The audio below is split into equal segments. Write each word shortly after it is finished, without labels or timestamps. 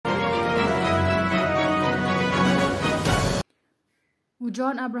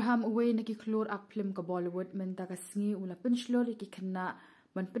John Abraham away na kiklor ak film ka Bollywood menta ka singi ula penslor ikikna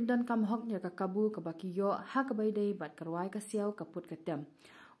man Pyndonkam hok nya ka Kabu ka bakiyo ha ka bayday bat karwai ka siaw kaput katem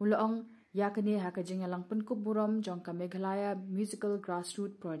ulaong yakani ha ka jingalang penkuburom jong ka Meghalaya musical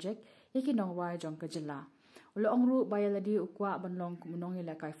grassroots project yakinong wai jong ka jilla ulaong ru bayaladi ukwa banlong kumunong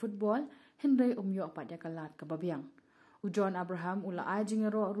ila kai football hindray umyo apat ya kalat ka babyang John Abraham ula ajing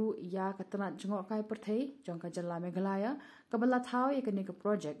ro ru ya katanat jengok kai perthai jong ka jalla Meghalaya kabala thau yakani ka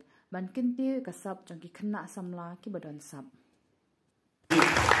project ban kinti ka sab jong ki khanna samla ki badon sab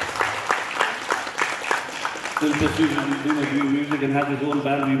Since we do music and have his own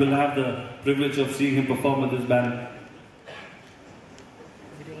band, we will have the privilege of seeing him perform with this band.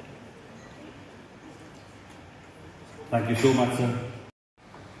 Thank you so much, sir.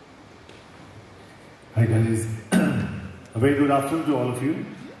 Hi guys, a very good afternoon to all of you,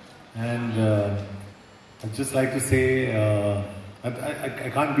 and I'd just like to say I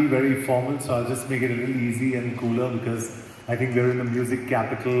can't be very formal, so I'll just make it a little easy and cooler because I think we're in the music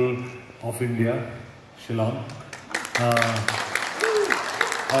capital of India, Shillong.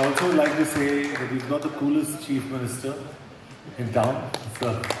 I also would like to say that we've got the coolest Chief Minister in town.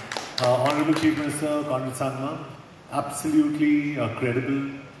 So, Honorable Chief Minister, Comrade Samla, absolutely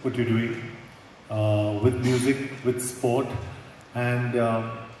credible what you're doing with music, with sport. And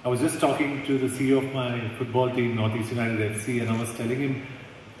I was just talking to the CEO of my football team, Northeast United FC, and I was telling him,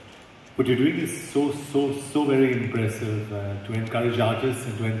 what you're doing is so very impressive to encourage artists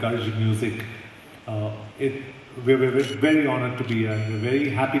and to encourage music. We're very honored to be here and we're very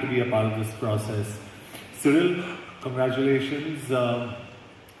happy to be a part of this process. Cyril, congratulations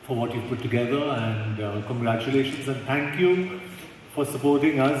for what you've put together, and congratulations and thank you for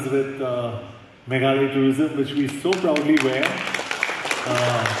supporting us with Meghalaya Tourism, which we so proudly wear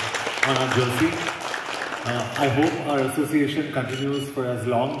on our jersey. I hope our association continues for as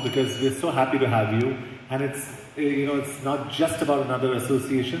long because we're so happy to have you, and it's not just about another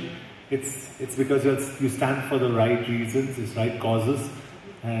association. It's because you stand for the right reasons, it's right causes,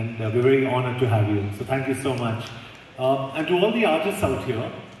 and we're very honored to have you. So thank you so much. And to all the artists out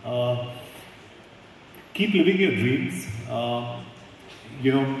here, keep living your dreams.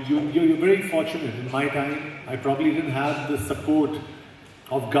 You're very fortunate. In my time, I probably didn't have the support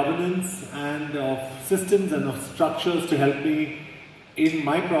of governance and of systems and of structures to help me in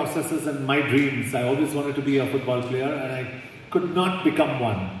my processes and my dreams. I always wanted to be a football player and I could not become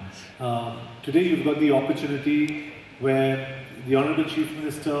one. Today you've got the opportunity where the Honorable Chief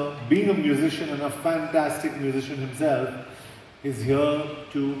Minister, being a musician and a fantastic musician himself, is here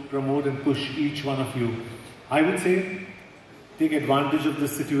to promote and push each one of you. I would say, take advantage of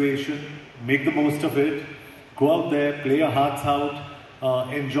this situation, make the most of it, go out there, play your hearts out,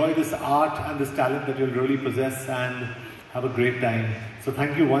 enjoy this art and this talent that you'll really possess, and have a great time. So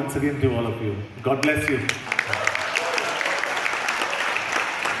thank you once again to all of you. God bless you.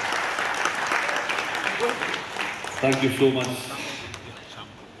 Thank you so much.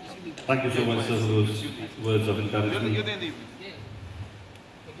 Thank you so much, sir, for those words of encouragement.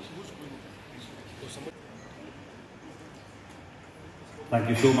 Thank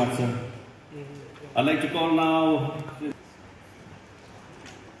you so much, sir. I'd like to call now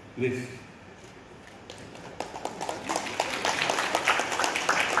this.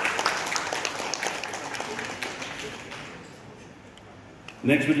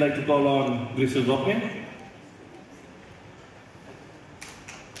 Next, we'd like to call on Grisel Roque.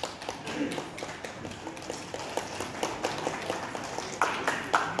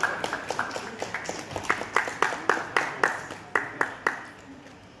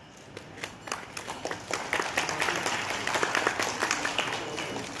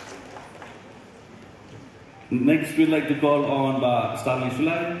 Next, we'd like to call on Stanley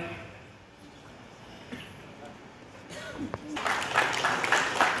Sulai.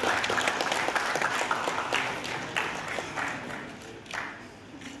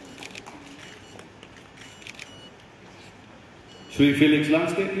 Shri Felix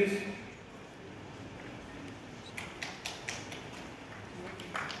Landscape, please.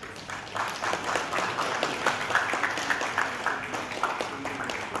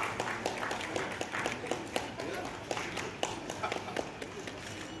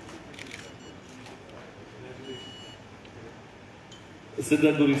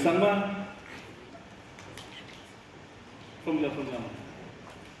 Siddharth Duri Sangma. From here.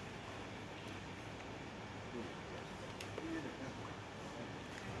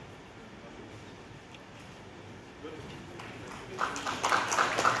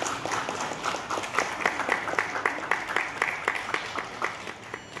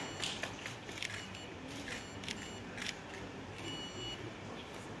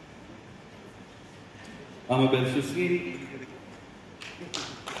 Amabel Suski.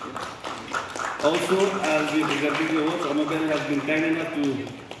 Also, as we are presenting the awards, Amabel has been kind enough to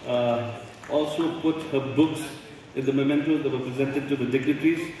also put her books in the mementos that were presented to the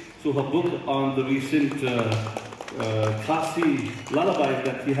dignitaries. So her book on the recent Khasi lullabies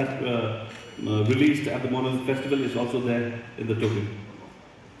that he had released at the Monaz Festival is also there in the token.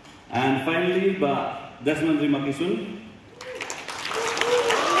 And finally, Desmond Rimakisun.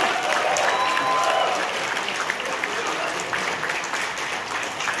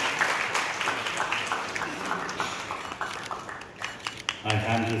 I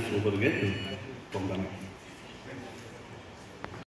hand this over again to Pyndonkam.